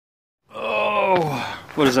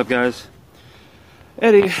What is up, guys?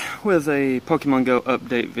 Eddie with a Pokemon Go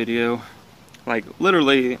update video. Like,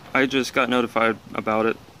 literally, I just got notified about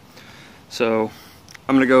it. So,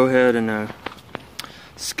 I'm gonna go ahead and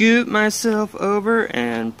scoot myself over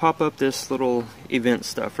and pop up this little event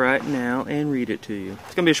stuff right now and read it to you.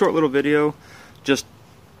 It's gonna be a short little video, just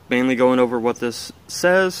mainly going over what this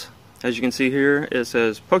says. As you can see here, it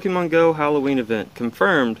says Pokemon Go Halloween event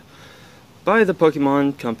confirmed by the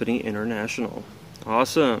Pokemon Company International.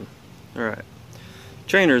 Awesome. Alright.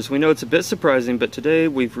 Trainers, we know it's a bit surprising, but today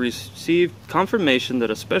we've received confirmation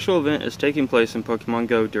that a special event is taking place in Pokemon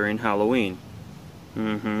Go during Halloween.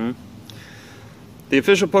 The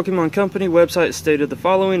official Pokemon Company website stated the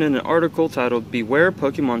following in an article titled Beware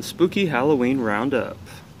Pokemon Spooky Halloween Roundup.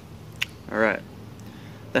 Alright.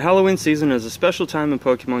 The Halloween season is a special time in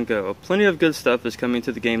Pokemon Go. Plenty of good stuff is coming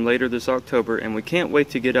to the game later this October, and we can't wait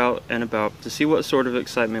to get out and about to see what sort of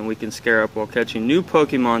excitement we can scare up while catching new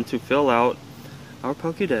Pokemon to fill out our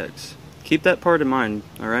Pokédex. Keep that part in mind,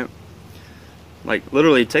 alright? Like,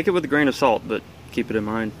 literally, take it with a grain of salt, but keep it in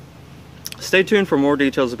mind. Stay tuned for more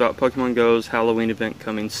details about Pokemon Go's Halloween event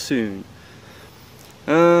coming soon.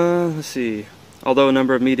 Let's see. Although a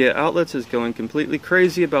number of media outlets is going completely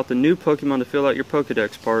crazy about the new Pokemon to fill out your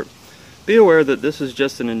Pokédex part, be aware that this is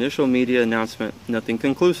just an initial media announcement, nothing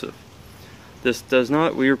conclusive. This does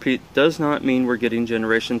not mean we're getting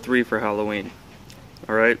Generation 3 for Halloween.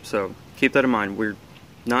 Alright, so keep that in mind. We're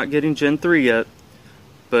not getting Gen 3 yet,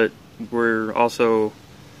 but we're also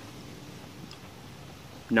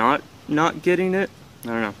not getting it. I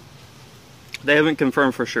don't know. They haven't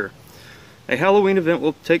confirmed for sure. A Halloween event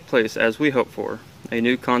will take place as we hope for. A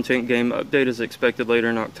new content game update is expected later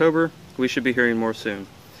in October. We should be hearing more soon.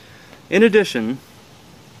 In addition,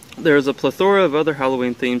 there is a plethora of other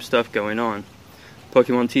Halloween themed stuff going on.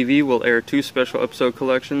 Pokemon TV will air 2 special episode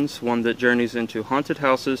collections, one that journeys into haunted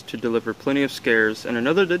houses to deliver plenty of scares, and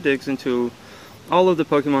another that digs into all of the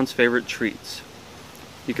Pokemon's favorite treats.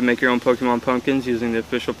 You can make your own Pokemon pumpkins using the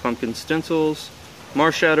official pumpkin stencils.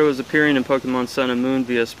 Marshadow is appearing in Pokemon Sun and Moon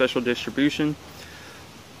via special distribution.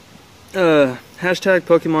 Hashtag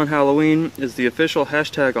Pokemon Halloween is the official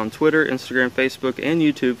hashtag on Twitter, Instagram, Facebook, and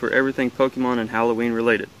YouTube for everything Pokemon and Halloween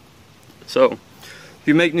related. So, if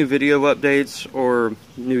you make new video updates or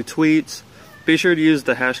new tweets, be sure to use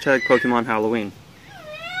the hashtag Pokemon Halloween.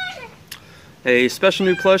 A special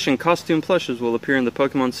new plush and costume plushes will appear in the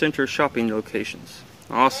Pokemon Center shopping locations.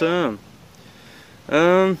 Awesome.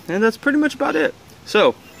 And that's pretty much about it.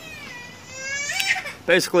 So,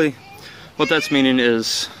 basically, what that's meaning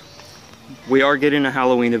is we are getting a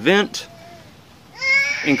Halloween event,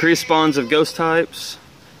 increased spawns of ghost types.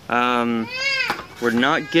 We're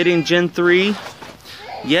not getting Gen 3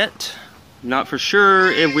 yet. Not for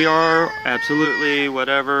sure if we are, absolutely,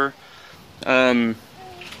 whatever. But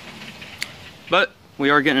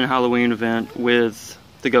we are getting a Halloween event with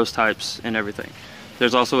the ghost types and everything.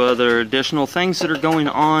 There's also other additional things that are going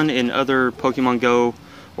on in other Pokemon Go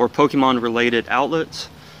or Pokemon related outlets.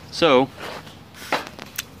 So,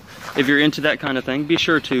 if you're into that kind of thing, be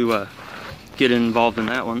sure to get involved in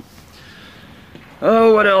that one.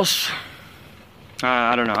 Oh, what else?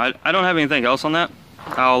 I don't know. I don't have anything else on that.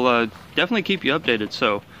 I'll definitely keep you updated,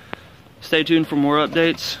 so stay tuned for more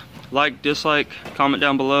updates. Like, dislike, comment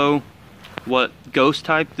down below what ghost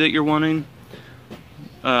type that you're wanting.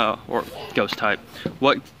 Or ghost type.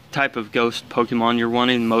 What type of ghost Pokemon you're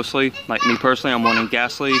wanting mostly. Like me personally, I'm wanting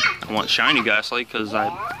Ghastly. I want Shiny Ghastly because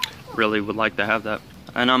I really would like to have that.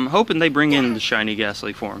 And I'm hoping they bring in the Shiny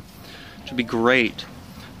Ghastly form. Which would be great.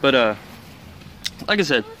 But, like I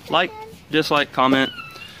said, like, dislike, comment.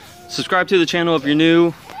 Subscribe to the channel if you're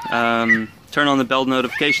new. Turn on the bell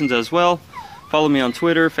notifications as well. Follow me on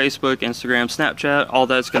Twitter, Facebook, Instagram, Snapchat. All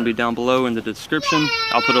that's going to be down below in the description.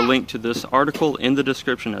 I'll put a link to this article in the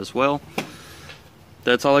description as well.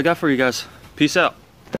 That's all I got for you guys. Peace out.